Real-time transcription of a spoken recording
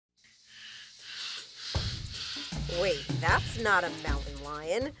Wait, that's not a mountain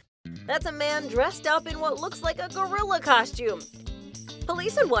lion. That's a man dressed up in what looks like a gorilla costume.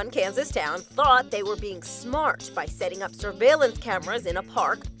 Police in one Kansas town thought they were being smart by setting up surveillance cameras in a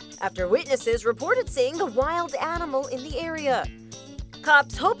park after witnesses reported seeing the wild animal in the area.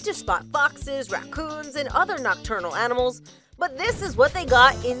 Cops hoped to spot foxes, raccoons, and other nocturnal animals, but this is what they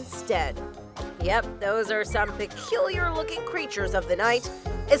got instead. Yep, those are some peculiar-looking creatures of the night,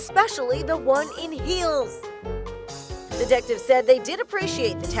 especially the one in heels. Detectives said they did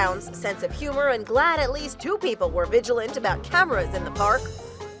appreciate the town's sense of humor and glad at least 2 people were vigilant about cameras in the park.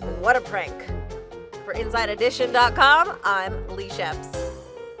 What a prank. For InsideEdition.com, I'm Lee Sheps.